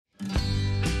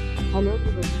Hello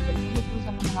everybody, welcome to Cruise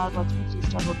and are watching a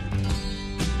 3-star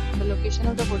hotel. The location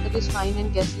of the hotel is fine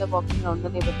and guests love walking around the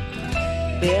neighborhood.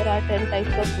 There are 10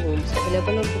 types of rooms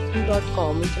available on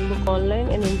booking.com. You can book online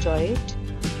and enjoy it.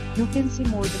 You can see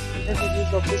more than 100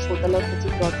 reviews of this hotel on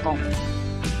booking.com.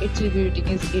 Its review rating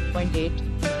is 8.8,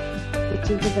 which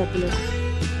is the fabulous.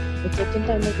 The check-in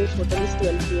time of this hotel is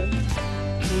 12 p.m.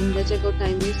 and the check-out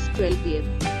time is 12 p.m.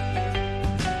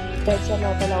 Pets are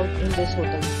not allowed in this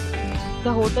hotel.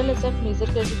 The hotel accepts major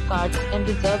credit cards and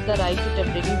reserves the right to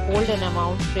temporarily hold an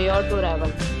amount prior to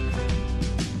arrival.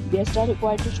 Guests are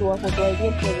required to show a photo ID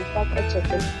and credit card at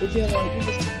check-in. If you have already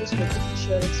visited this hotel, please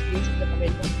share your experience in the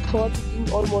comment box. For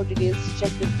booking or more details, check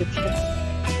description.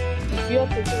 If you are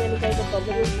facing any kind of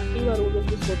problem with booking a room in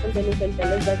this hotel, then you can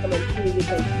tell us by commenting. We will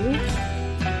help you.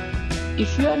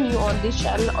 If you are new on this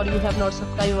channel or you have not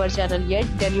subscribed our channel yet,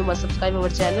 then you must subscribe our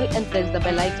channel and press the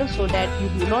bell icon so that you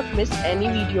do not miss any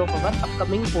video of our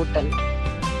upcoming hotel.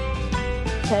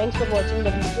 Thanks for watching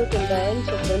the video till the end.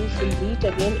 So friends, we'll meet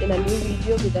again in a new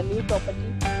video with a new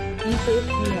property. Be safe,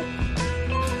 be happy.